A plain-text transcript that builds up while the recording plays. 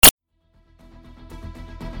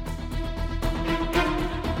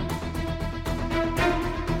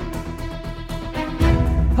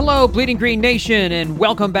Hello, Bleeding Green Nation, and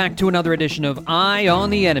welcome back to another edition of Eye on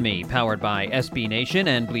the Enemy, powered by SB Nation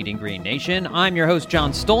and Bleeding Green Nation. I'm your host,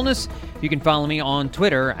 John Stolnis. You can follow me on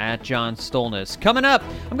Twitter at John Stolnis. Coming up,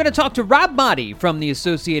 I'm going to talk to Rob Maadi from the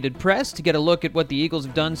Associated Press to get a look at what the Eagles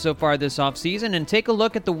have done so far this offseason and take a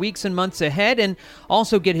look at the weeks and months ahead, and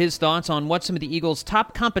also get his thoughts on what some of the Eagles'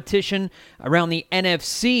 top competition around the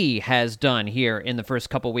NFC has done here in the first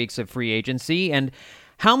couple weeks of free agency, and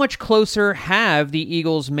how much closer have the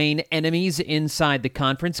Eagles' main enemies inside the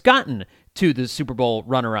conference gotten to the Super Bowl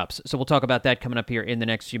runner-ups? So we'll talk about that coming up here in the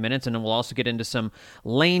next few minutes, and then we'll also get into some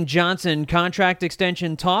Lane Johnson contract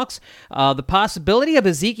extension talks, the possibility of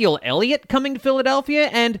Ezekiel Elliott coming to Philadelphia,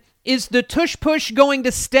 and is the tush-push going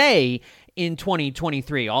to stay in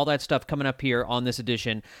 2023. All that stuff coming up here on this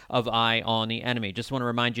edition of Eye on the Enemy. Just want to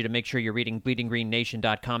remind you to make sure you're reading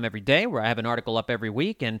bleedinggreennation.com every day, where I have an article up every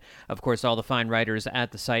week, and of course all the fine writers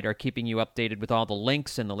at the site are keeping you updated with all the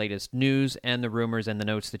links and the latest news and the rumors and the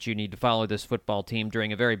notes that you need to follow this football team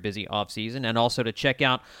during a very busy offseason, and also to check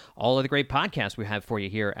out all of the great podcasts we have for you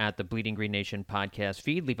here at the Bleeding Green Nation podcast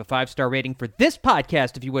feed. Leave a 5-star rating for this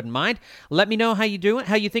podcast if you wouldn't mind. Let me know how you do it,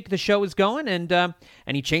 how you think the show is going, and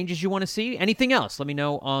any changes you want to see. Anything else, let me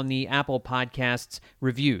know on the Apple Podcasts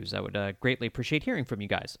reviews. I would greatly appreciate hearing from you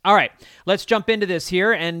guys. All right, let's jump into this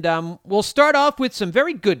here, and we'll start off with some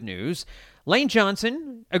very good news. Lane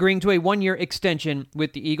Johnson agreeing to a one-year extension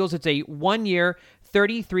with the Eagles. It's a one-year,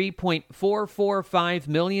 $33.445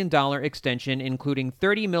 million extension, including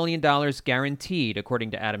 $30 million guaranteed,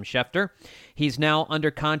 according to Adam Schefter. He's now under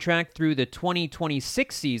contract through the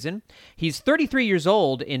 2026 season. He's 33 years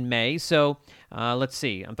old in May, so let's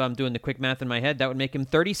see. If I'm doing the quick math in my head, that would make him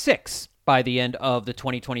 36 by the end of the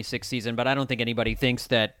 2026 season, but I don't think anybody thinks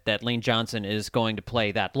that Lane Johnson is going to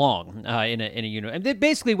play that long in a unit. And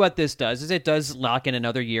basically what this does is it does lock in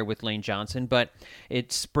another year with Lane Johnson, but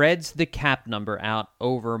it spreads the cap number out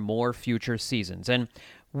over more future seasons. And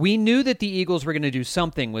we knew that the Eagles were going to do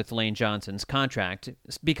something with Lane Johnson's contract,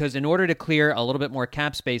 because in order to clear a little bit more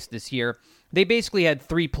cap space this year, they basically had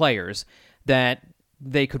three players that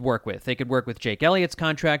they could work with. They could work with Jake Elliott's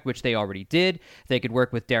contract, which they already did. They could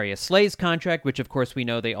work with Darius Slay's contract, which of course we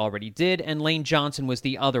know they already did. And Lane Johnson was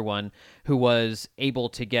the other one who was able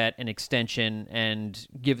to get an extension and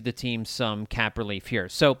give the team some cap relief here.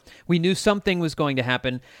 So we knew something was going to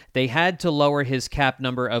happen. They had to lower his cap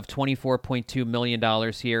number of $24.2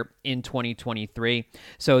 million here in 2023.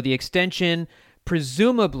 So the extension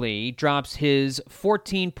presumably drops his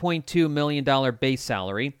 $14.2 million base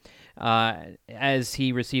salary, as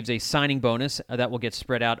he receives a signing bonus that will get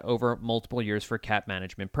spread out over multiple years for cap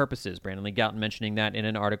management purposes. Brandon Lee Gouton mentioning that in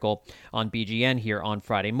an article on BGN here on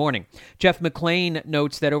Friday morning. Jeff McClain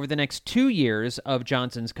notes that over the next 2 years of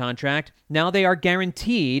Johnson's contract, now they are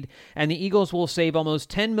guaranteed, and the Eagles will save almost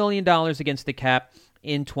 $10 million against the cap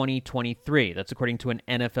in 2023. That's according to an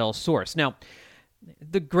NFL source. Now,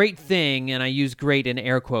 the great thing, and I use great in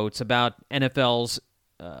air quotes, about NFL's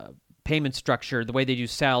payment structure, the way they do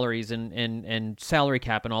salaries and salary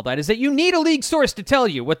cap and all that, is that you need a league source to tell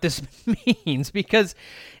you what this means, because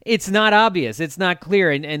it's not obvious. It's not clear.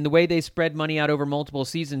 And the way they spread money out over multiple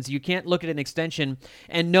seasons, you can't look at an extension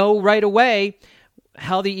and know right away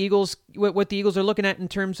how the Eagles, what the Eagles are looking at in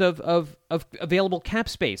terms of available cap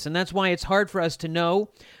space. And that's why it's hard for us to know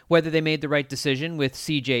whether they made the right decision with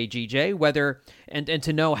CJ, whether, and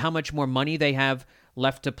to know how much more money they have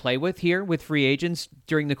left to play with here with free agents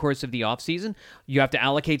during the course of the offseason. You have to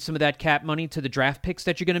allocate some of that cap money to the draft picks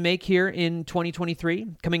that you're going to make here in 2023,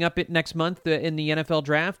 coming up next month in the NFL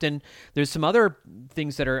draft. And there's some other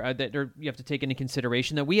things that you have to take into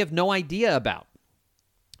consideration that we have no idea about.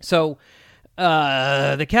 So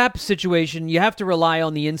the cap situation, you have to rely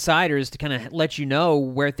on the insiders to kind of let you know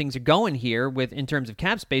where things are going here in terms of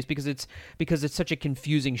cap space, because it's such a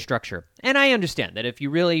confusing structure. And I understand that if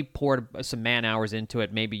you really poured some man hours into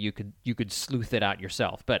it, maybe you could sleuth it out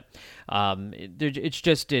yourself. But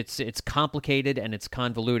it's complicated and it's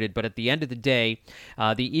convoluted. But at the end of the day,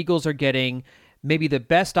 the Eagles are getting maybe the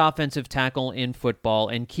best offensive tackle in football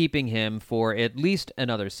and keeping him for at least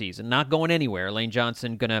another season. Not going anywhere. Lane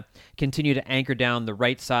Johnson going to continue to anchor down the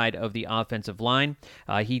right side of the offensive line.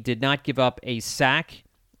 He did not give up a sack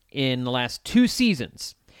in the last 2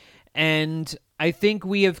 seasons. And I think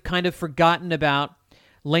we have kind of forgotten about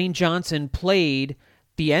Lane Johnson played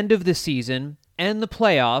the end of the season and the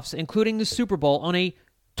playoffs, including the Super Bowl, on a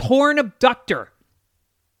torn abductor.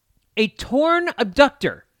 A torn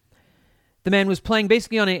abductor. The man was playing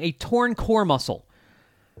basically on a torn core muscle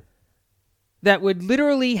that would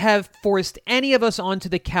literally have forced any of us onto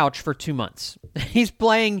the couch for 2 months. He's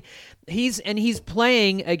playing He's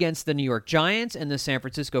playing against the New York Giants and the San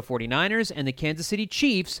Francisco 49ers and the Kansas City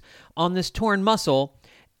Chiefs on this torn muscle,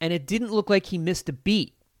 and it didn't look like he missed a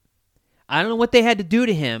beat. I don't know what they had to do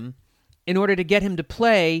to him in order to get him to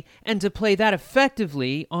play and to play that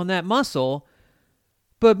effectively on that muscle,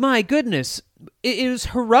 but my goodness, it was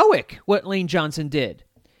heroic what Lane Johnson did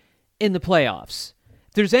in the playoffs.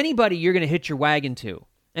 If there's anybody you're going to hitch your wagon to,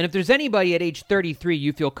 and if there's anybody at age 33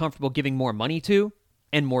 you feel comfortable giving more money to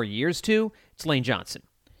and more years to, it's Lane Johnson,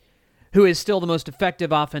 who is still the most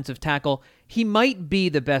effective offensive tackle. He might be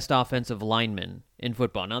the best offensive lineman in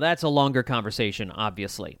football. Now, that's a longer conversation,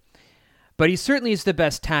 obviously. But he certainly is the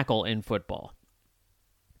best tackle in football.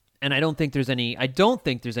 And I don't think there's any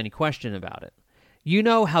question about it. You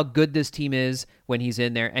know how good this team is when he's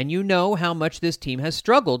in there, and you know how much this team has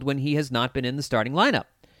struggled when he has not been in the starting lineup.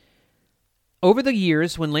 Over the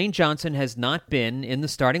years, when Lane Johnson has not been in the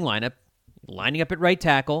starting lineup, lining up at right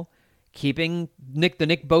tackle, keeping the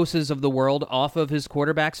Nick Bosas of the world off of his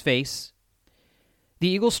quarterback's face, the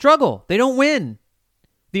Eagles struggle. They don't win.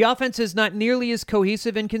 The offense is not nearly as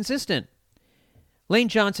cohesive and consistent. Lane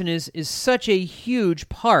Johnson is such a huge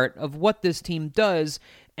part of what this team does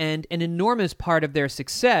and an enormous part of their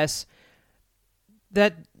success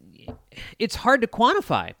that it's hard to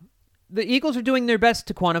quantify. The Eagles are doing their best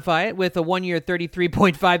to quantify it with a one-year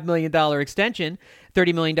 $33.5 million extension,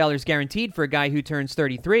 $30 million guaranteed for a guy who turns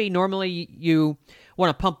 33. Normally, you want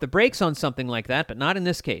to pump the brakes on something like that, but not in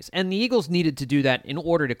this case. And the Eagles needed to do that in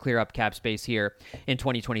order to clear up cap space here in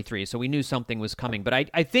 2023, so we knew something was coming. But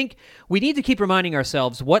I think we need to keep reminding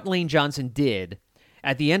ourselves what Lane Johnson did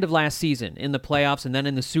at the end of last season in the playoffs and then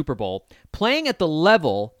in the Super Bowl, playing at the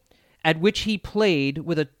level at which he played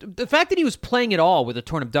with the fact that he was playing at all with a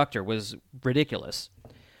torn abductor was ridiculous.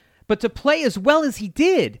 But to play as well as he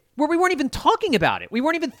did, where we weren't even talking about it, we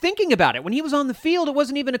weren't even thinking about it. When he was on the field, it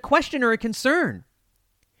wasn't even a question or a concern.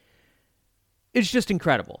 It's just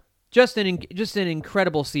incredible. Just an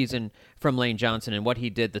incredible season from Lane Johnson and what he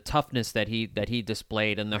did, the toughness that he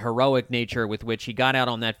displayed, and the heroic nature with which he got out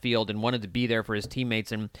on that field and wanted to be there for his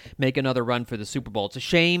teammates and make another run for the Super Bowl. It's a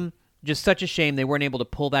shame. Just such a shame they weren't able to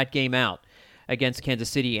pull that game out against Kansas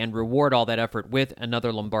City and reward all that effort with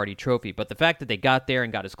another Lombardi trophy. But the fact that they got there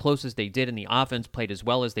and got as close as they did and the offense played as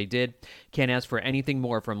well as they did, can't ask for anything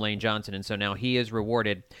more from Lane Johnson. And so now he is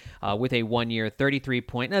rewarded with a one-year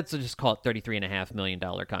let's just call it $33.5 million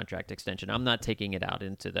contract extension. I'm not taking it out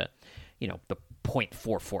into the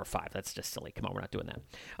 .445. That's just silly. Come on, we're not doing that.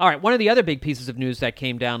 All right, one of the other big pieces of news that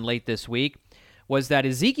came down late this week was that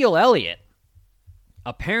Ezekiel Elliott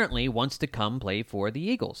apparently wants to come play for the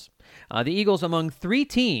Eagles. The Eagles, among three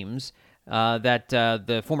teams that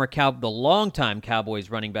the longtime Cowboys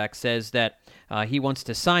running back says that he wants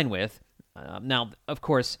to sign with. Now, of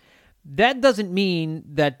course, that doesn't mean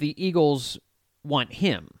that the Eagles want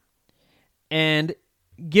him. And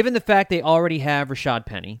given the fact they already have Rashad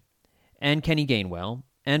Penny and Kenny Gainwell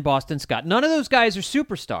and Boston Scott, none of those guys are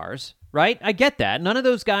superstars, right? I get that. None of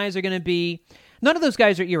those guys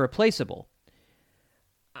are irreplaceable.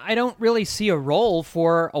 I don't really see a role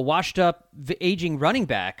for a washed-up, aging running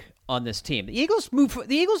back on this team. The Eagles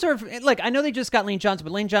are like, I know they just got Lane Johnson,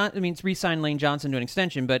 but re-signed Lane Johnson to an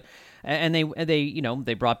extension, but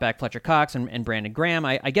they brought back Fletcher Cox and Brandon Graham.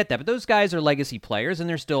 I get that, but those guys are legacy players and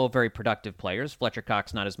they're still very productive players. Fletcher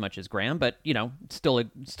Cox not as much as Graham, but still a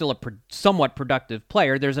somewhat productive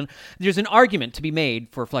player. There's an argument to be made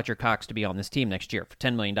for Fletcher Cox to be on this team next year for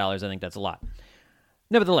 $10 million. I think that's a lot.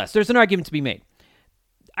 Nevertheless, there's an argument to be made.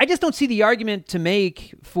 I just don't see the argument to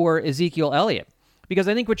make for Ezekiel Elliott, because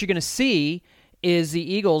I think what you're going to see is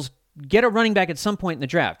the Eagles get a running back at some point in the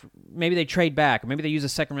draft. Maybe they trade back, or maybe they use a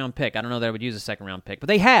second-round pick. I don't know that I would use a second-round pick, but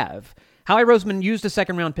they have. Howie Roseman used a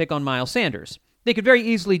second-round pick on Miles Sanders. They could very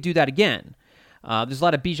easily do that again. There's a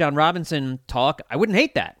lot of Bijan Robinson talk. I wouldn't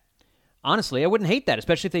hate that. Honestly, I wouldn't hate that,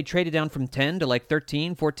 especially if they traded down from 10 to like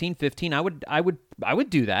 13, 14, 15. I would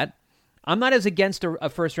do that. I'm not as against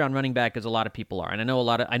a first-round running back as a lot of people are, and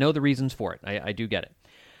I know the reasons for it. I do get it.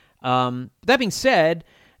 That being said,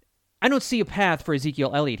 I don't see a path for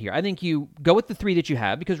Ezekiel Elliott here. I think you go with the three that you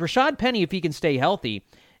have, because Rashad Penny, if he can stay healthy,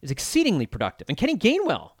 is exceedingly productive. And Kenny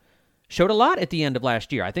Gainwell showed a lot at the end of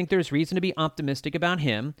last year. I think there's reason to be optimistic about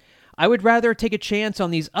him. I would rather take a chance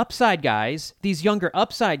on these upside guys, these younger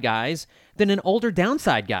upside guys, than an older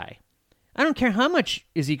downside guy. I don't care how much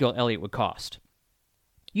Ezekiel Elliott would cost.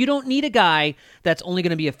 You don't need a guy that's only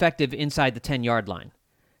going to be effective inside the 10-yard line.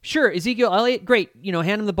 Sure, Ezekiel Elliott, great. Hand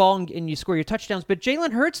him the ball and you score your touchdowns, but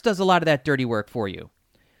Jalen Hurts does a lot of that dirty work for you.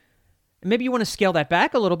 And maybe you want to scale that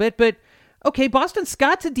back a little bit, but okay, Boston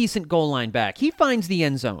Scott's a decent goal line back. He finds the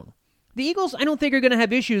end zone. The Eagles, I don't think, are going to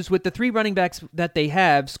have issues with the 3 running backs that they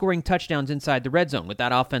have scoring touchdowns inside the red zone with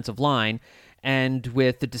that offensive line and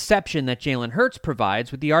with the deception that Jalen Hurts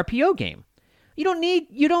provides with the RPO game. You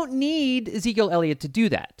don't need Ezekiel Elliott to do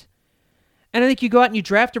that. And I think you go out and you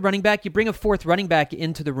draft a running back, you bring a 4th running back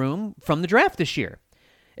into the room from the draft this year.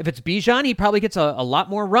 If it's Bijan, he probably gets a lot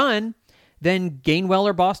more run than Gainwell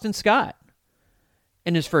or Boston Scott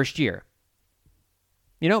in his first year.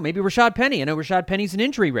 Maybe Rashad Penny. I know Rashad Penny's an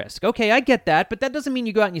injury risk. Okay, I get that, but that doesn't mean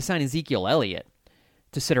you go out and you sign Ezekiel Elliott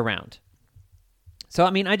to sit around. So,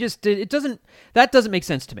 that doesn't make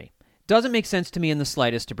sense to me. Doesn't make sense to me in the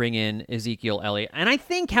slightest to bring in Ezekiel Elliott. And I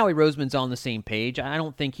think Howie Roseman's on the same page. I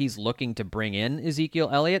don't think he's looking to bring in Ezekiel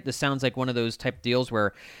Elliott. This sounds like one of those type deals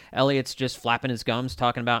where Elliott's just flapping his gums,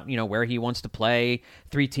 talking about, where he wants to play,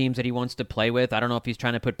 3 teams that he wants to play with. I don't know if he's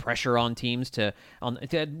trying to put pressure on teams to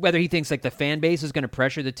whether he thinks like the fan base is going to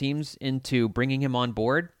pressure the teams into bringing him on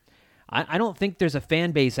board. I don't think there's a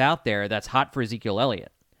fan base out there that's hot for Ezekiel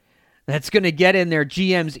Elliott, that's going to get in their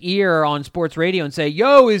GM's ear on sports radio and say,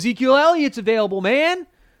 yo, Ezekiel Elliott's available, man.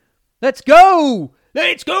 Let's go.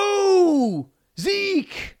 Let's go.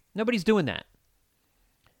 Zeke. Nobody's doing that.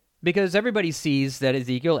 Because everybody sees that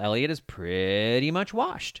Ezekiel Elliott is pretty much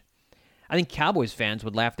washed. I think Cowboys fans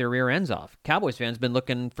would laugh their rear ends off. Cowboys fans have been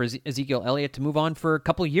looking for Ezekiel Elliott to move on for a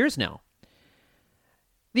couple of years now.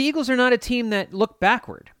 The Eagles are not a team that look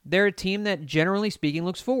backward. They're a team that, generally speaking,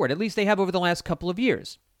 looks forward. At least they have over the last couple of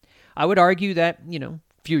years. I would argue that, a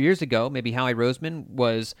few years ago, maybe Howie Roseman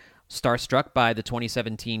was starstruck by the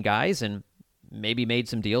 2017 guys and maybe made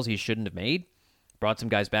some deals he shouldn't have made, brought some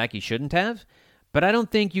guys back he shouldn't have. But I don't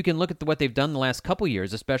think you can look at what they've done the last couple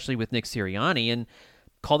years, especially with Nick Sirianni, and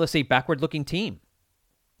call this a backward-looking team.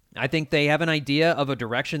 I think they have an idea of a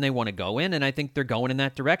direction they want to go in, and I think they're going in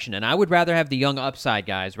that direction. And I would rather have the young upside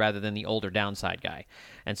guys rather than the older downside guy.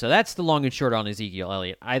 And so that's the long and short on Ezekiel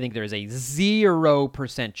Elliott. I think there's a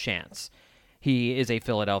 0% chance he is a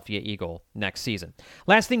Philadelphia Eagle next season.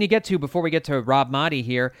 Last thing to get to before we get to Rob Maadi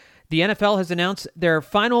here, the NFL has announced their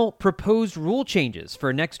final proposed rule changes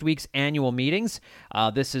for next week's annual meetings.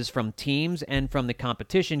 This is from teams and from the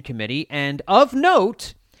competition committee. And of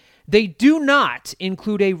note, they do not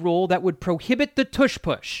include a rule that would prohibit the tush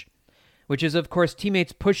push, which is, of course,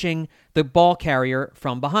 teammates pushing the ball carrier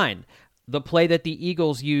from behind. The play that the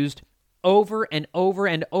Eagles used over and over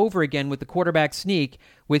and over again with the quarterback sneak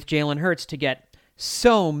with Jalen Hurts to get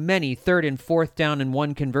so many 3rd and 4th down and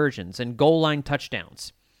 1 conversions and goal line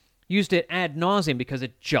touchdowns. Used it ad nauseum because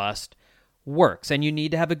it just works. And you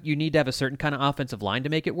need to have a certain kind of offensive line to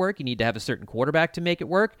make it work. You need to have a certain quarterback to make it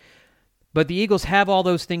work. But the Eagles have all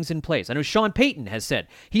those things in place. I know Sean Payton has said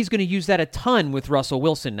he's going to use that a ton with Russell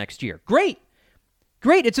Wilson next year. Great.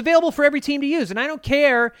 It's available for every team to use. And I don't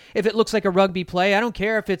care if it looks like a rugby play. I don't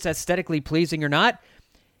care if it's aesthetically pleasing or not.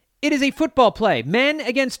 It is a football play. Men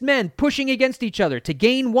against men pushing against each other to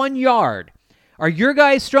gain 1 yard. Are your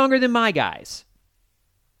guys stronger than my guys?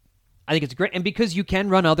 I think it's great. And because you can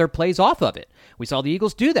run other plays off of it. We saw the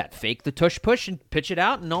Eagles do that. Fake the tush push and pitch it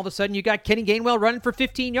out, and all of a sudden you got Kenny Gainwell running for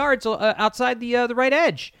 15 yards outside the right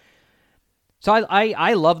edge. So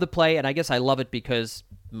I love the play, and I guess I love it because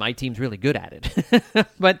my team's really good at it.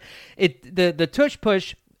 But the tush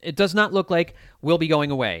push, it does not look like will be going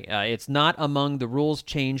away. It's not among the rules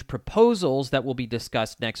change proposals that will be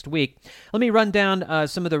discussed next week. Let me run down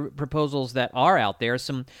some of the proposals that are out there.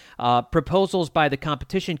 Some proposals by the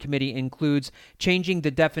competition committee includes changing the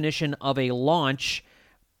definition of a launch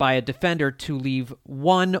by a defender to leave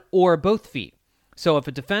 1 or both feet. So if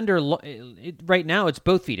a defender, right now it's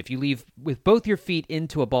both feet. If you leave with both your feet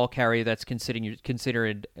into a ball carrier that's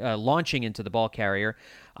considered launching into the ball carrier,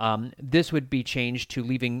 this would be changed to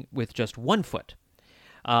leaving with just 1 foot.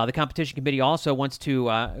 The competition committee also wants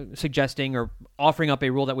to suggesting or offering up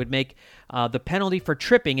a rule that would make the penalty for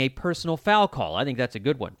tripping a personal foul call. I think that's a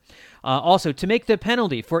good one. Also, to make the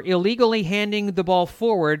penalty for illegally handing the ball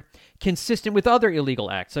forward consistent with other illegal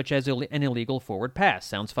acts, such as an illegal forward pass.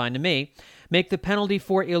 Sounds fine to me. Make the penalty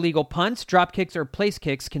for illegal punts, drop kicks, or place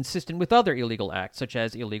kicks consistent with other illegal acts, such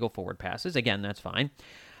as illegal forward passes. Again, that's fine.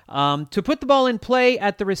 To put the ball in play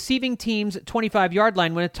at the receiving team's 25-yard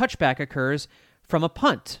line when a touchback occurs from a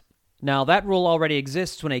punt. Now, that rule already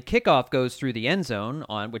exists when a kickoff goes through the end zone,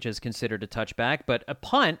 which is considered a touchback, but a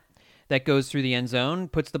punt that goes through the end zone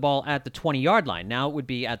puts the ball at the 20-yard line. Now it would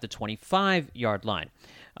be at the 25-yard line.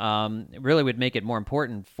 It really would make it more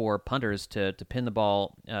important for punters to pin the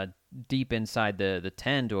ball deep inside the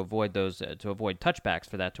 10 to avoid touchbacks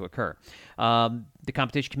for that to occur. The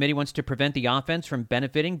competition committee wants to prevent the offense from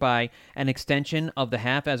benefiting by an extension of the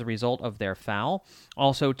half as a result of their foul.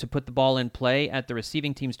 Also, to put the ball in play at the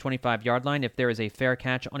receiving team's 25-yard line if there is a fair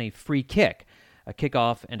catch on a free kick, a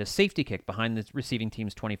kickoff, and a safety kick behind the receiving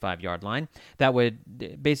team's 25-yard line. That would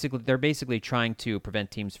they're basically trying to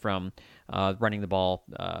prevent teams from running the ball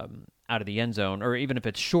out of the end zone, or even if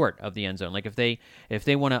it's short of the end zone. Like if they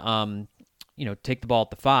want to take the ball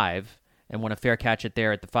at the 5 and want a fair catch it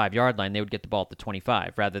there at the 5-yard line, they would get the ball at the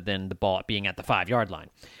 25 rather than the ball being at the 5-yard line.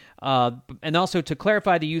 And also to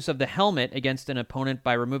clarify the use of the helmet against an opponent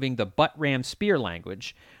by removing the butt ram spear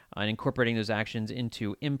language and incorporating those actions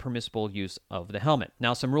into impermissible use of the helmet.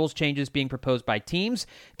 Now, some rules changes being proposed by teams.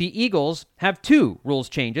 The Eagles have 2 rules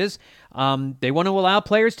changes. They want to allow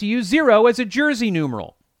players to use 0 as a jersey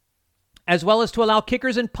numeral, as well as to allow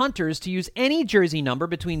kickers and punters to use any jersey number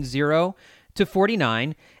between 0 to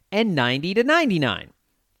 49 and 90 to 99.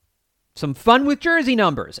 Some fun with jersey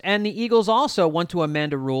numbers. And the Eagles also want to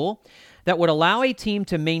amend a rule that would allow a team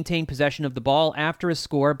to maintain possession of the ball after a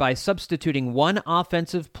score by substituting one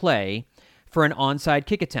offensive play for an onside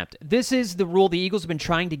kick attempt. This is the rule the Eagles have been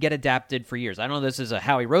trying to get adapted for years. I don't know if this is a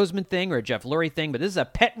Howie Roseman thing or a Jeff Lurie thing, but this is a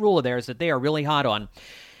pet rule of theirs that they are really hot on.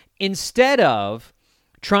 Instead of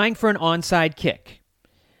trying for an onside kick,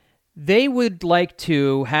 they would like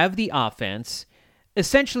to have the offense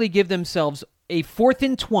essentially give themselves a 4th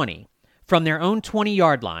and 20 from their own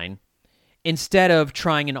 20-yard line instead of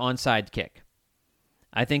trying an onside kick.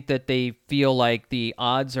 I think that they feel like the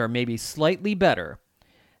odds are maybe slightly better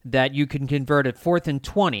that you can convert a 4th and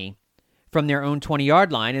 20 from their own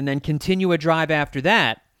 20-yard line and then continue a drive after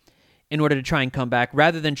that in order to try and come back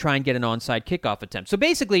rather than try and get an onside kickoff attempt. So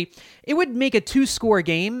basically, it would make a 2-score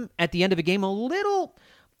game at the end of a game a little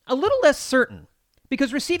less certain,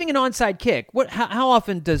 because receiving an onside kick, how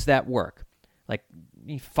often does that work? Like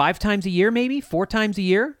 5 times a year, maybe 4 times a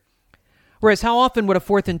year? Whereas how often would a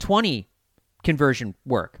 4th and 20 conversion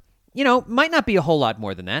work? Might not be a whole lot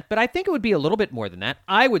more than that, but I think it would be a little bit more than that.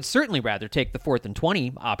 I would certainly rather take the 4th and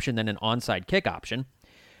 20 option than an onside kick option.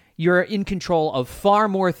 You're in control of far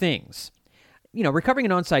more things. Recovering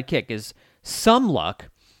an onside kick is some luck,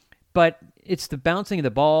 but it's the bouncing of the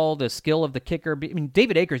ball, the skill of the kicker. I mean,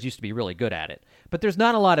 David Akers used to be really good at it, but there's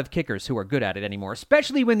not a lot of kickers who are good at it anymore,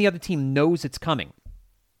 especially when the other team knows it's coming.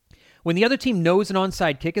 When the other team knows an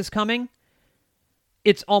onside kick is coming,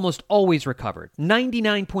 it's almost always recovered.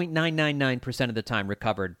 99.999% of the time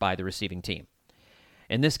recovered by the receiving team.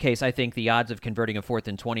 In this case, I think the odds of converting a 4th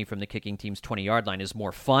and 20 from the kicking team's 20-yard line is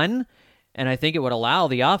more fun, and I think it would allow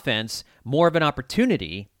the offense more of an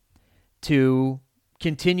opportunity to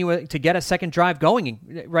continue to get a second drive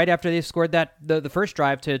going right after they scored the first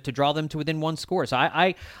drive to draw them to within 1 score. So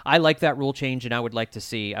I like that rule change, and I would like to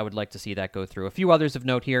see that go through. A few others of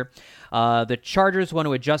note here. The Chargers want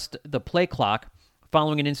to adjust the play clock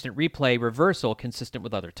following an instant replay reversal consistent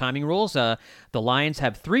with other timing rules. The Lions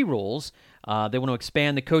have 3 rules. They want to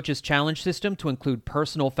expand the coach's challenge system to include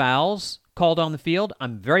personal fouls called on the field.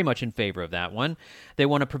 I'm very much in favor of that one. They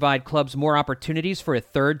want to provide clubs more opportunities for a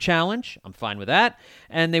 3rd challenge. I'm fine with that.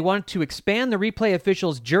 And they want to expand the replay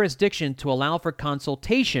official's jurisdiction to allow for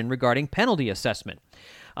consultation regarding penalty assessment.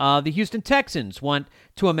 The Houston Texans want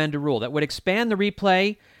to amend a rule that would expand the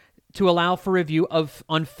replay to allow for review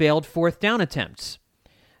on failed 4th down attempts.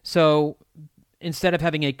 So instead of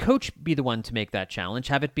having a coach be the one to make that challenge,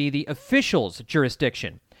 have it be the official's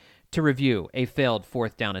jurisdiction to review a failed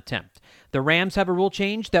 4th down attempt. The Rams have a rule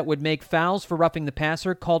change that would make fouls for roughing the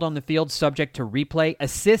passer called on the field subject to replay,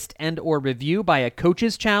 assist, and or review by a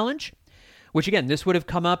coach's challenge, which, again, this would have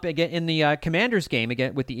come up again in the Commanders game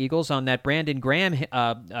again with the Eagles on that Brandon Graham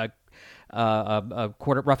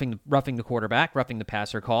roughing the quarterback, roughing the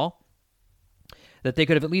passer call, that they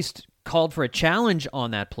could have at least called for a challenge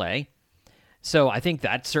on that play. So I think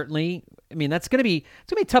that certainly, that's going to be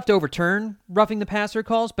tough to overturn roughing the passer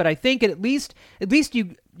calls, but I think at least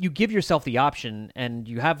you give yourself the option, and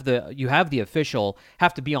you have the official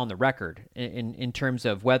have to be on the record in terms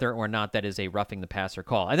of whether or not that is a roughing the passer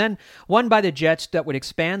call. And then one by the Jets that would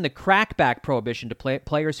expand the crackback prohibition to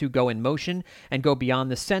players who go in motion and go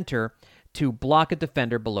beyond the center to block a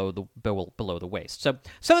defender below the waist. So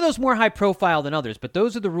some of those more high profile than others, but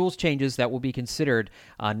those are the rules changes that will be considered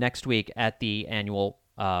next week at the annual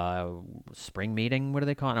spring meeting. What do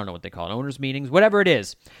they call it? I don't know what they call it. Owners meetings, whatever it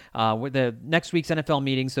is. With the next week's NFL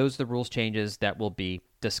meetings, those are the rules changes that will be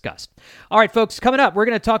discussed. All right, folks, coming up, we're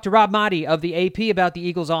going to talk to Rob Maadi of the AP about the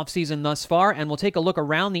Eagles offseason thus far, and we'll take a look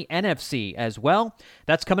around the NFC as well.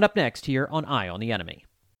 That's coming up next here on Eye on the Enemy.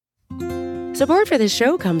 Support for this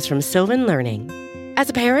show comes from Sylvan Learning. As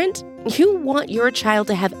a parent, you want your child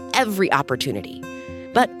to have every opportunity,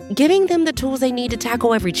 but giving them the tools they need to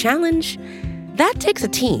tackle every challenge, that takes a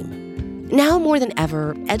team. Now more than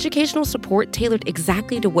ever, educational support tailored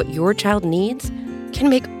exactly to what your child needs can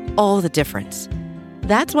make all the difference.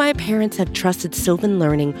 That's why parents have trusted Sylvan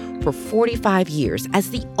Learning for 45 years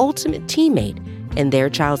as the ultimate teammate in their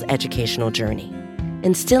child's educational journey,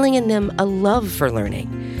 instilling in them a love for learning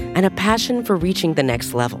and a passion for reaching the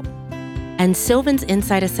next level. And Sylvan's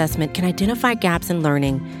Insight Assessment can identify gaps in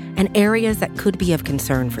learning and areas that could be of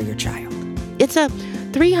concern for your child. It's a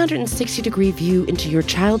 360-degree view into your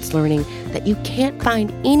child's learning that you can't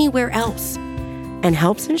find anywhere else, and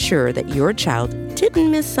helps ensure that your child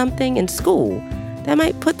didn't miss something in school that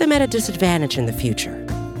might put them at a disadvantage in the future.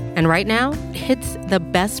 And right now, it's the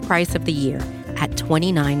best price of the year at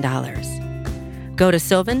 $29. Go to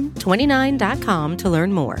sylvan29.com to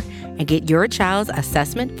learn more and get your child's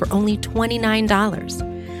assessment for only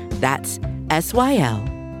 $29. That's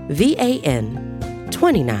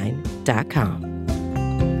SYLVAN29.com.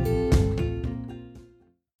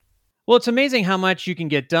 Well, it's amazing how much you can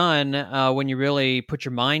get done when you really put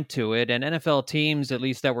your mind to it. And NFL teams, at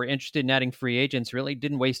least that were interested in adding free agents, really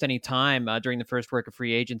didn't waste any time during the first week of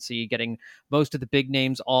free agency, getting most of the big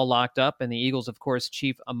names all locked up. And the Eagles, of course,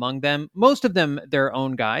 chief among them. Most of them their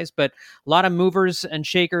own guys, but a lot of movers and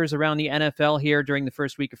shakers around the NFL here during the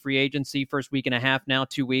first week of free agency, first week and a half now,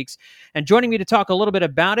 2 weeks. And joining me to talk a little bit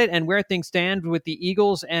about it and where things stand with the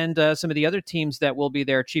Eagles and some of the other teams that will be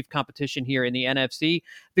their chief competition here in the NFC,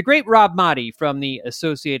 the great Rob Maadi from the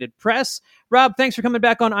Associated Press. Rob, thanks for coming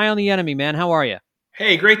back on Eye on the Enemy, man. How are you?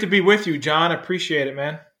 Hey, great to be with you, John. Appreciate it,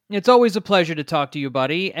 man. It's always a pleasure to talk to you,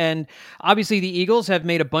 buddy. And obviously the Eagles have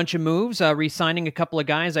made a bunch of moves, re-signing a couple of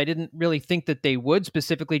guys I didn't really think that they would,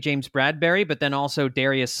 specifically James Bradberry, but then also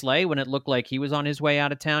Darius Slay. When it looked like he was on his way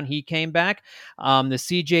out of town, he came back. The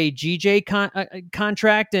CJ-GJ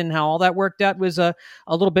contract and how all that worked out was a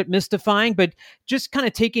little bit mystifying, but just kind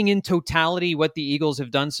of taking in totality what the Eagles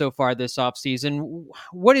have done so far this offseason,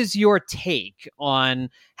 what is your take on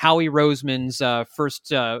Howie Roseman's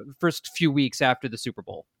first few weeks after the Super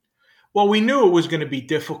Bowl? Well, we knew it was going to be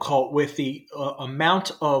difficult with the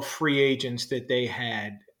amount of free agents that they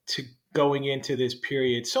had to going into this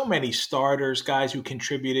period. So many starters, guys who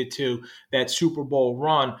contributed to that Super Bowl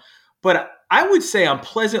run. But I would say I'm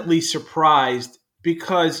pleasantly surprised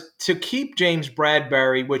because to keep James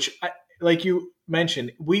Bradberry, which, like you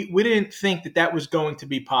mentioned, we didn't think that was going to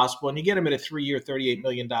be possible. And you get him at a 3-year, $38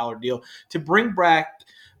 million deal. To bring back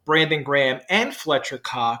Brandon Graham and Fletcher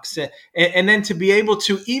Cox, and then to be able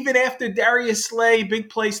to, even after Darius Slay, Big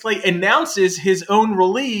Play Slay, announces his own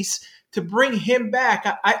release, to bring him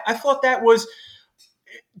back, I thought that was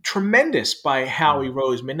tremendous by Howie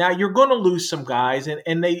Roseman. Now, you're going to lose some guys,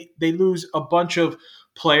 and they lose a bunch of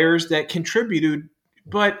players that contributed,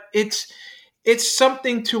 but it's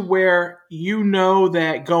something to where you know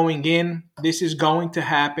that going in, this is going to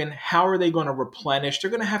happen. How are they going to replenish? They're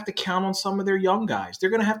going to have to count on some of their young guys. They're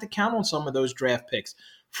going to have to count on some of those draft picks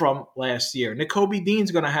from last year. Nakobe Dean's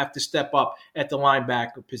going to have to step up at the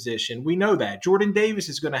linebacker position. We know that. Jordan Davis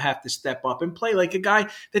is going to have to step up and play like a guy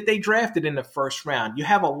that they drafted in the first round. You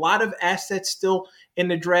have a lot of assets still in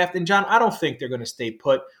the draft. And, John, I don't think they're going to stay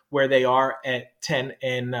put where they are at 10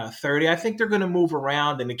 and 30. I think they're going to move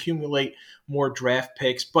around and accumulate more draft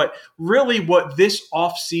picks. But really what this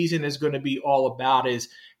offseason is going to be all about is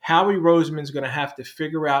Howie Roseman's going to have to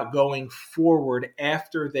figure out going forward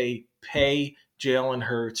after they pay Jalen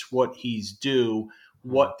Hurts what he's due,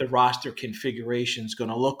 what the roster configuration is going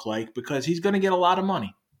to look like, because he's going to get a lot of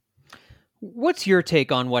money. What's your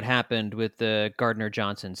take on what happened with the Gardner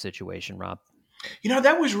Johnson situation, Rob? You know,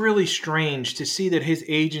 that was really strange to see that his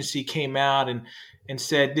agency came out and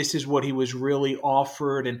said this is what he was really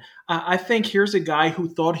offered. And I think here's a guy who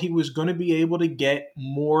thought he was going to be able to get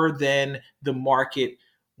more than the market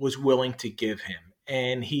was willing to give him.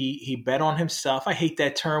 And he bet on himself. I hate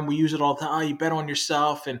that term. We use it all the time. Oh, you bet on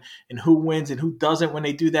yourself and who wins and who doesn't when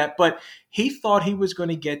they do that. But he thought he was going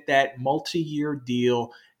to get that multi-year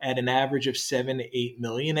deal at an average of $7 to $8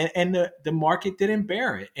 million, and the market didn't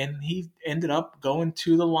bear it, and he ended up going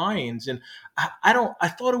to the Lions. And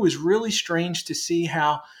I thought it was really strange to see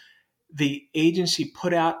how the agency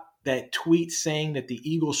put out that tweet saying that the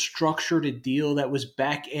Eagles structured a deal that was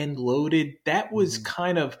back end loaded. That was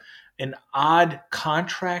kind of an odd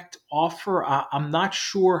contract offer. I'm not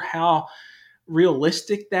sure how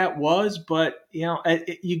realistic that was, but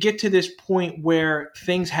you get to this point where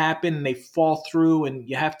things happen and they fall through, and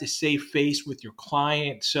you have to save face with your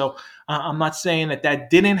client. So I'm not saying that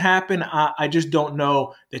didn't happen. I just don't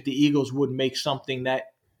know that the Eagles would make something that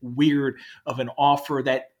weird of an offer.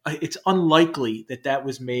 That it's unlikely that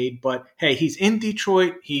was made. But hey, he's in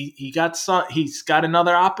Detroit. He's got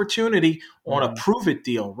another opportunity on a prove it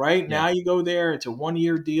deal. Right now, you go there. It's a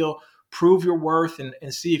 1-year deal. Prove your worth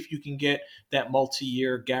and see if you can get that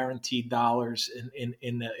multi-year guaranteed dollars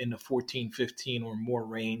in the 14, 15 or more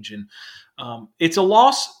range. And it's a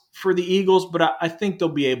loss for the Eagles, but I think they'll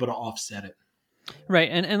be able to offset it. Right.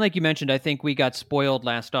 And like you mentioned, I think we got spoiled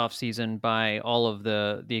last offseason by all of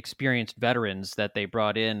the experienced veterans that they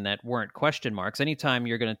brought in that weren't question marks. Anytime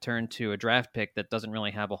you're going to turn to a draft pick that doesn't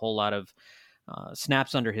really have a whole lot of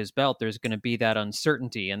snaps under his belt, there's going to be that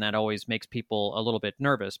uncertainty, and that always makes people a little bit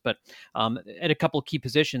nervous. But at a couple of key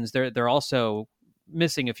positions, they're also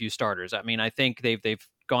missing a few starters. I mean, I think they've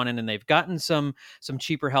gone in and they've gotten some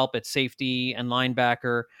cheaper help at safety and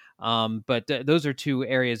linebacker. But those are two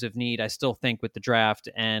areas of need, I still think, with the draft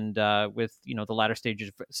and with the latter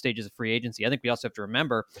stages of free agency. I think we also have to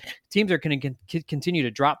remember teams are going to continue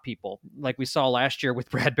to drop people, like we saw last year with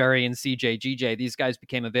Bradbury and GJ. These guys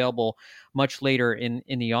became available much later in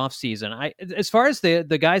the offseason. As far as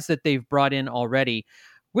the guys that they've brought in already,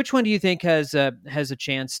 which one do you think has a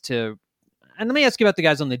chance to? And let me ask you about the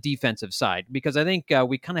guys on the defensive side, because I think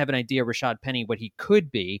we kind of have an idea of Rashad Penny, what he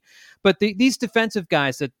could be. But these defensive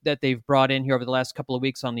guys that they've brought in here over the last couple of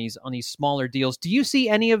weeks on these smaller deals, do you see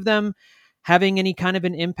any of them having any kind of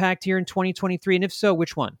an impact here in 2023? And if so,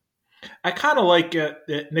 which one? I kind of like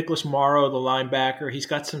Nicholas Morrow, the linebacker. He's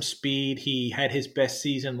got some speed. He had his best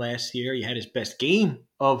season last year. He had his best game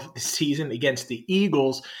of the season against the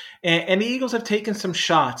Eagles. And the Eagles have taken some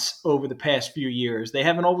shots over the past few years. They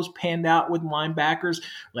haven't always panned out with linebackers.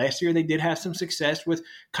 Last year, they did have some success with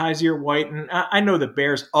Kaiser White. And I know the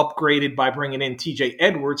Bears upgraded by bringing in TJ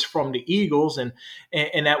Edwards from the Eagles. And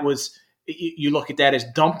that was... You look at that as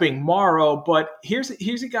dumping Morrow, but here's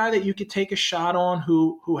a guy that you could take a shot on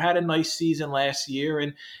who had a nice season last year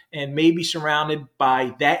and maybe surrounded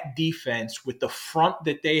by that defense with the front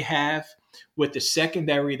that they have, with the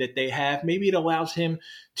secondary that they have. Maybe it allows him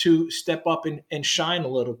to step up and shine a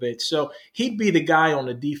little bit. So he'd be the guy on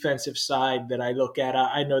the defensive side that I look at.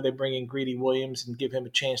 I know they bring in Greedy Williams and give him a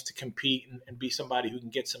chance to compete and be somebody who can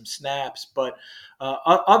get some snaps. But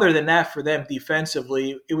other than that, for them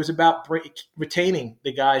defensively, it was about retaining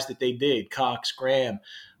the guys that they did: Cox, Graham,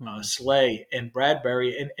 Slay, and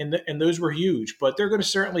Bradbury, and those were huge. But they're going to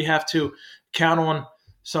certainly have to count on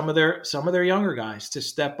some of their younger guys to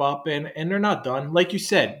step up, and they're not done. Like you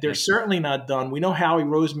said, they're certainly not done. We know Howie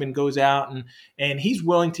Roseman goes out and he's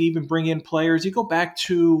willing to even bring in players. You go back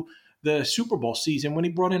to the Super Bowl season when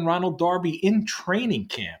he brought in Ronald Darby in training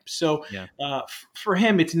camp. So for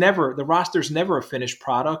him, the roster's never a finished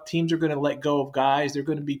product. Teams are going to let go of guys. They're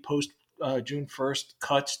going to be post June 1st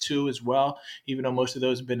cuts too as well, even though most of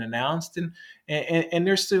those have been announced. And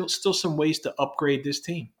there's still some ways to upgrade this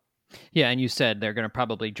team. Yeah, and you said they're going to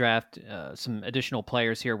probably draft some additional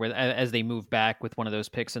players here as they move back with one of those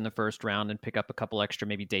picks in the first round and pick up a couple extra,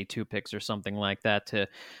 maybe day 2 picks or something like that to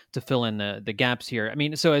fill in the gaps here. I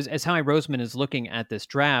mean, so as Howie Roseman is looking at this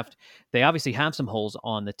draft, they obviously have some holes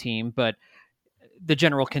on the team, but the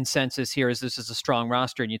general consensus here is this is a strong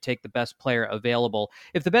roster and you take the best player available.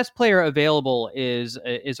 If the best player available is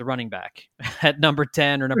a running back at number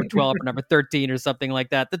 10 or number 12 or number 13 or something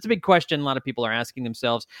like that, that's a big question a lot of people are asking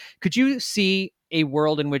themselves. Could you see a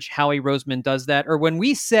world in which Howie Roseman does that? Or when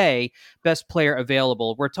we say best player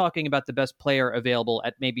available, we're talking about the best player available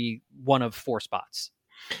at maybe one of 4 spots.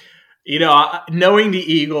 Knowing the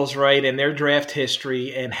Eagles, right, and their draft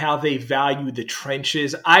history and how they value the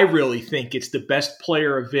trenches, I really think it's the best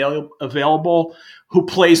player available who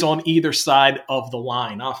plays on either side of the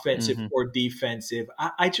line, offensive or defensive.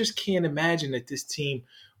 I just can't imagine that this team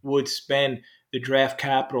would spend the draft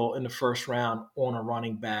capital in the first round on a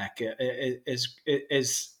running back.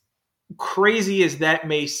 As crazy as that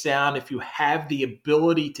may sound, if you have the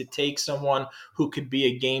ability to take someone who could be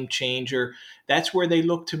a game changer, that's where they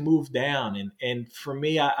look to move down. And for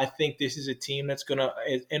me, I think this is a team that's going to,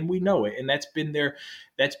 and we know it, and that's been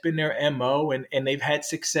their MO, and they've had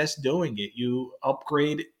success doing it. You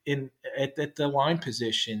upgrade at the line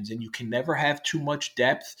positions, and you can never have too much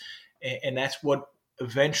depth, and that's what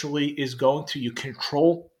eventually is going to, you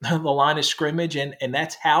control the line of scrimmage, and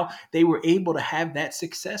that's how they were able to have that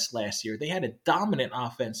success last year. They had a dominant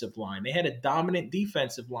offensive line. They had a dominant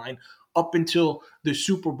defensive line up until the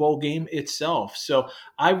Super Bowl game itself. So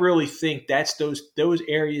I really think that's those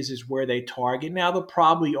areas is where they target. Now they'll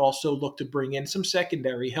probably also look to bring in some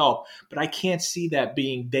secondary help, but I can't see that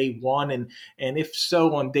being day one. And if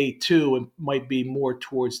so, on day two, it might be more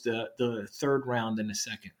towards the third round than the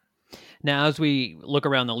second. Now, as we look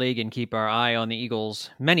around the league and keep our eye on the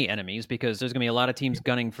Eagles' many enemies, because there's going to be a lot of teams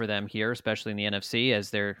gunning for them here, especially in the NFC,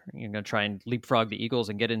 as they're going to try and leapfrog the Eagles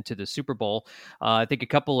and get into the Super Bowl. I think a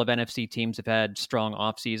couple of NFC teams have had strong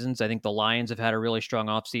off seasons. I think the Lions have had a really strong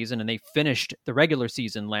off season, and they finished the regular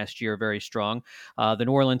season last year very strong. The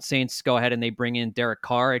New Orleans Saints go ahead and they bring in Derek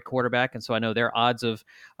Carr at quarterback, and so I know their odds of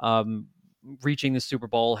reaching the Super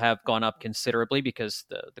Bowl have gone up considerably because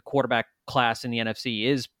the quarterback class in the NFC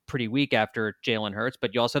is pretty weak after Jalen Hurts,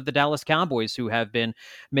 but you also have the Dallas Cowboys who have been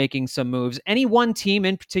making some moves. Any one team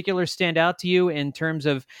in particular stand out to you in terms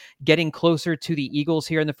of getting closer to the Eagles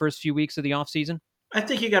here in the first few weeks of the offseason? I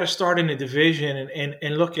think you got to start in the division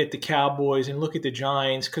and look at the Cowboys and look at the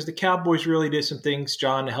Giants, because the Cowboys really did some things,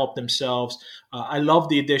 John, to help themselves. I love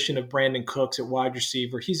the addition of Brandon Cooks at wide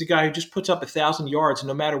receiver. He's a guy who just puts up 1,000 yards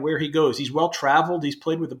no matter where he goes. He's well-traveled. He's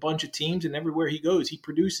played with a bunch of teams, and everywhere he goes, he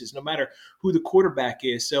produces no matter who the quarterback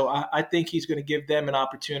is. So I think he's going to give them an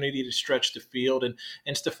opportunity to stretch the field. And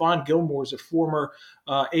Stephon Gilmore is a former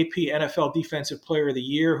AP NFL Defensive Player of the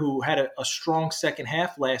Year who had a strong second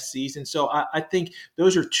half last season. So I think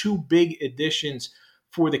those are two big additions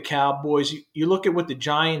for the Cowboys. You look at what the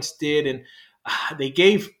Giants did, and they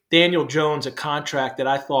gave Daniel Jones a contract that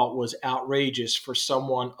I thought was outrageous for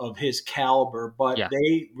someone of his caliber, but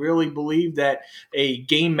they really believe that a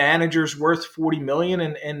game manager's worth $40 million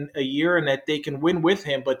in a year and that they can win with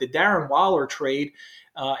him. But the Darren Waller trade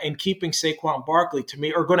and keeping Saquon Barkley, to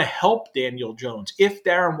me, are going to help Daniel Jones. If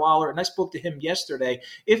Darren Waller, and I spoke to him yesterday,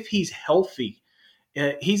 if he's healthy,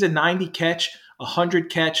 he's a 90-catch,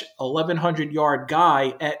 100-catch, 1,100-yard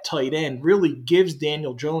guy at tight end, really gives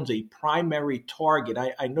Daniel Jones a primary target.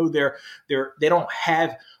 I know they don't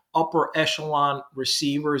have upper echelon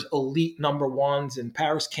receivers, elite number ones, and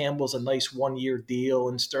Paris Campbell's a nice one-year deal,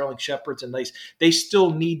 and Sterling Shepard's a nice. They still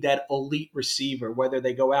need that elite receiver. Whether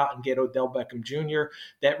they go out and get Odell Beckham Jr.,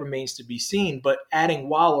 that remains to be seen. But adding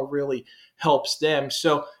Waller really helps them.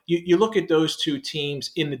 So you look at those two teams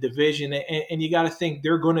in the division, and you got to think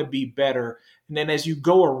they're going to be better. And then as you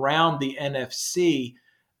go around the NFC,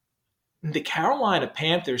 the Carolina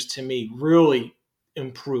Panthers, to me, really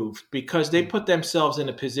improved because they put themselves in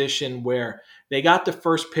a position where they got the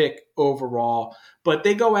first pick overall, but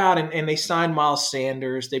they go out and they sign Miles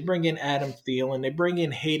Sanders, they bring in Adam Thielen, they bring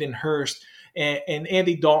in Hayden Hurst, and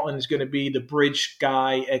Andy Dalton is going to be the bridge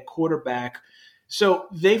guy at quarterback. So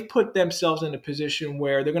they've put themselves in a position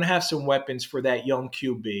where they're going to have some weapons for that young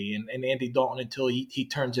QB and Andy Dalton until he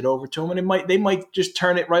turns it over to him. And they might just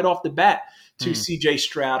turn it right off the bat to CJ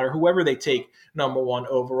Stroud or whoever they take number one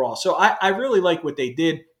overall. So I really like what they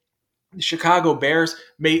did. The Chicago Bears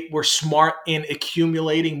were smart in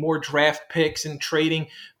accumulating more draft picks and trading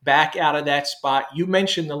back out of that spot. You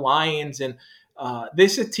mentioned the Lions, and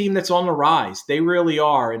this is a team that's on the rise. They really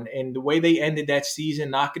are. And the way they ended that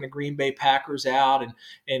season, knocking the Green Bay Packers out.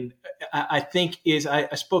 And I think I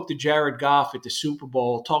spoke to Jared Goff at the Super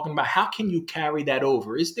Bowl talking about how can you carry that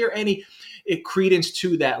over? Is there any credence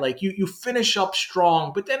to that? Like you finish up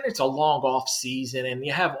strong, but then it's a long off season and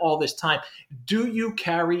you have all this time. Do you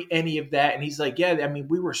carry any of that? And he's like, yeah, I mean,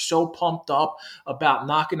 we were so pumped up about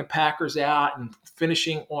knocking the Packers out and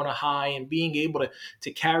finishing on a high and being able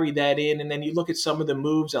to carry that in. And then you look at some of the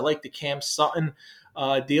moves. I like the Cam Sutton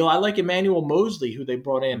deal. I like Emmanuel Mosley, who they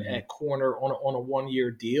brought in at corner on a one-year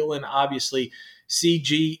deal. And obviously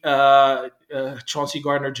Chauncey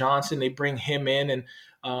Gardner-Johnson, they bring him in. And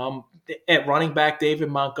at running back, David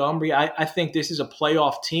Montgomery, I think this is a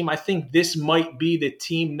playoff team. I think this might be the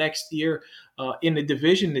team next year in the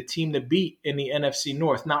division, the team to beat in the NFC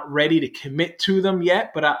North. Not ready to commit to them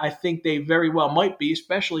yet, but I think they very well might be,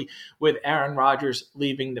 especially with Aaron Rodgers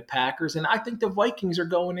leaving the Packers. And I think the Vikings are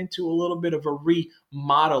going into a little bit of a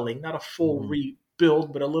remodeling, not a full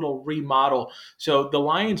rebuild, but a little remodel. So the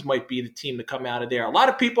Lions might be the team to come out of there. A lot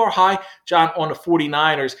of people are high, John, on the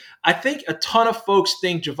 49ers. I think a ton of folks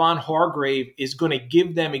think Javon Hargrave is going to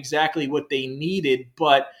give them exactly what they needed,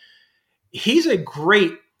 but he's a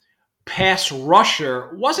great pass rusher.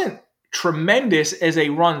 Wasn't tremendous as a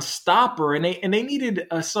run stopper, and they needed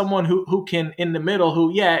someone who can in the middle,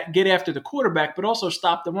 who get after the quarterback, but also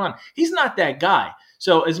stop the run. He's not that guy.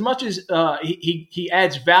 So as much as he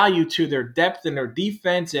adds value to their depth and their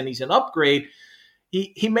defense, and he's an upgrade,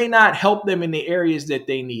 he may not help them in the areas that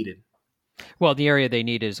they needed. Well, the area they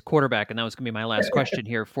need is quarterback, and that was going to be my last question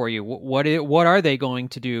here for you. What are they going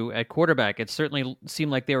to do at quarterback? It certainly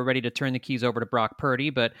seemed like they were ready to turn the keys over to Brock Purdy,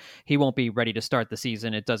 but he won't be ready to start the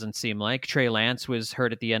season, it doesn't seem like. Trey Lance was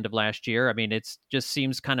hurt at the end of last year. I mean, it just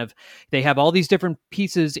seems kind of they have all these different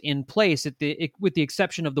pieces in place, with the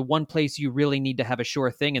exception of the one place you really need to have a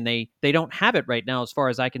sure thing, and they don't have it right now as far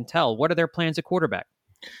as I can tell. What are their plans at quarterback?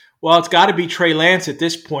 Well, it's got to be Trey Lance at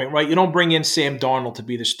this point, right? You don't bring in Sam Darnold to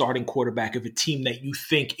be the starting quarterback of a team that you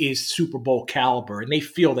think is Super Bowl caliber, and they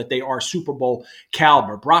feel that they are Super Bowl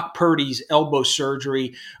caliber. Brock Purdy's elbow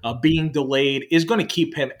surgery being delayed is going to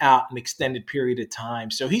keep him out an extended period of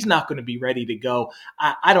time, so he's not going to be ready to go.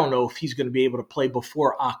 I don't know if he's going to be able to play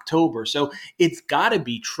before October, so it's got to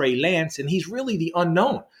be Trey Lance, and he's really the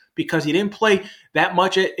unknown, because he didn't play that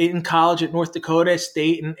much in college at North Dakota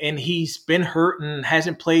State, and he's been hurt and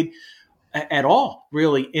hasn't played at all,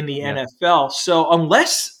 really, in the NFL. So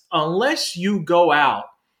unless you go out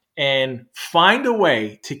and find a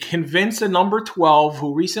way to convince a number 12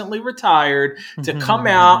 who recently retired to come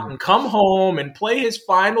out and come home and play his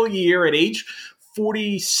final year at age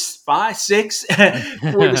 45, 6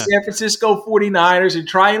 for the San Francisco 49ers and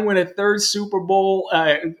try and win a third Super Bowl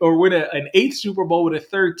or win an eighth Super Bowl with a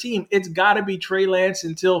third team, it's got to be Trey Lance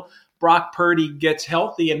until Brock Purdy gets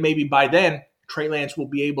healthy. And maybe by then, Trey Lance will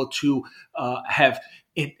be able to have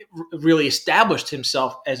really established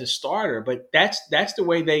himself as a starter. But that's the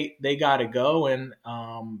way they got to go. And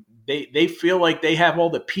they feel like they have all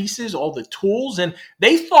the pieces, all the tools. And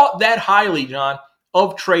they thought that highly, John,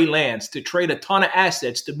 of Trey Lance, to trade a ton of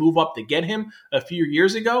assets to move up to get him a few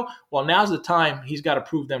years ago. Well, now's the time he's got to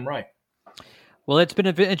prove them right. Well, it's been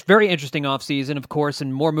a very interesting offseason, of course,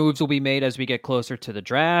 and more moves will be made as we get closer to the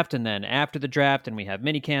draft and then after the draft, and we have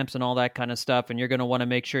mini camps and all that kind of stuff. And you're going to want to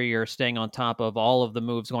make sure you're staying on top of all of the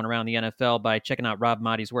moves going around the NFL by checking out Rob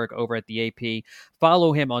Maadi's work over at the AP.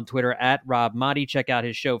 Follow him on Twitter at Rob Maadi. Check out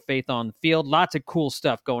his show, Faith on the Field. Lots of cool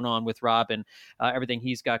stuff going on with Rob and everything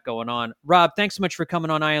he's got going on. Rob, thanks so much for coming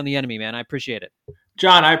on Eye on the Enemy, man. I appreciate it.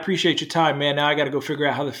 John, I appreciate your time, man. Now I got to go figure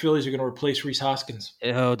out how the Phillies are going to replace Rhys Hoskins.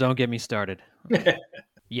 Oh, don't get me started.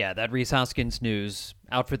 Yeah, that Rhys Hoskins news,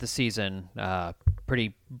 out for the season,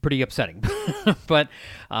 pretty upsetting. But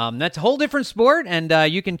that's a whole different sport, and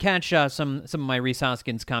you can catch some of my Rhys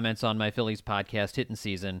Hoskins comments on my Phillies podcast, Hittin'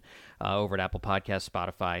 Season, over at Apple Podcasts,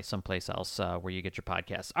 Spotify, someplace else where you get your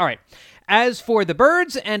podcasts. All right. As for the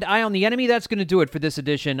Birds and Eye on the Enemy, that's going to do it for this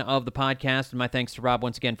edition of the podcast. And my thanks to Rob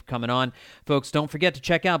once again for coming on. Folks, don't forget to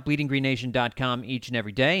check out bleedinggreennation.com each and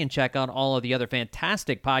every day and check out all of the other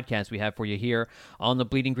fantastic podcasts we have for you here on the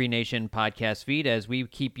Bleeding Green Nation podcast feed as we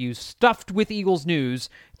keep you stuffed with Eagles news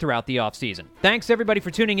throughout the offseason. Thanks, everybody, for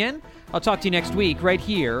tuning in. I'll talk to you next week right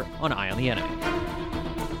here on Eye on the Enemy.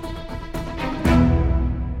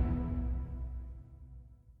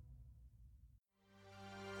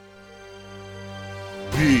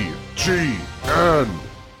 BGN.